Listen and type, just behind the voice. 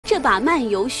这把漫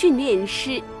游训练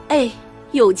师，哎，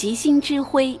有吉星之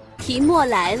辉。题目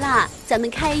来啦，咱们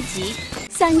开局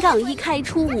3-1开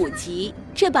出5级，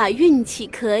这把运气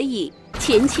可以。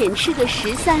浅浅吃个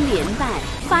13连败，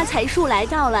发财树来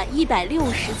到了160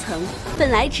层，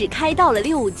本来只开到了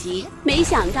6级，没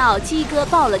想到鸡哥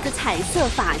爆了个彩色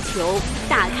法球，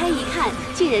打开一看，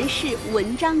竟然是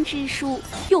文章之书，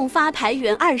用发牌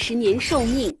员20年寿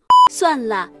命。算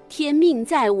了，天命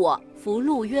在我，福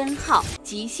禄渊浩，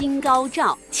吉星高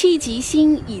照，7吉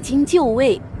星已经就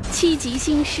位，7吉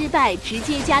星失败直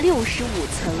接加65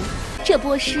层，这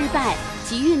波失败，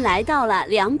吉运来到了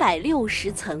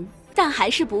260层。但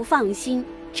还是不放心，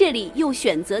这里又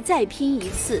选择再拼一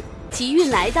次，吉运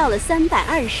来到了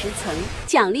320层，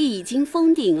奖励已经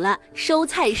封顶了，收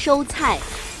菜收菜。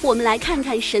我们来看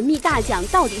看神秘大奖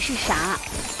到底是啥。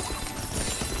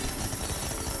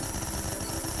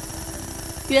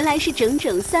原来是整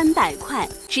整300块，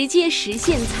直接实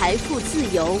现财富自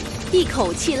由，一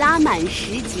口气拉满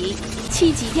10级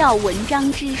，7级掉文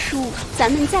章之书，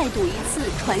咱们再赌一次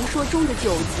传说中的9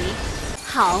级。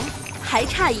好。还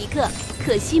差一个，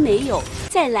可惜没有，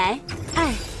再来，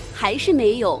哎，还是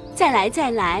没有，再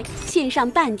来，献上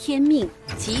半天命，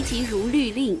急急如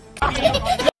律令。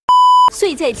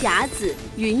碎在甲子，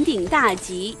云顶大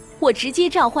吉，我直接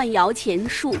召唤摇钱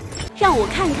树，让我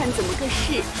看看怎么个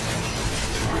事。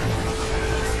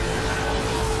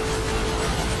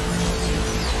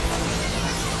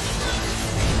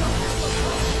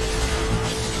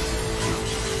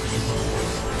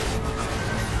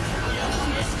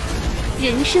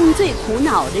人生最苦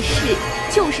恼的事，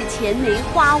就是钱没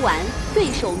花完，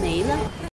对手没了。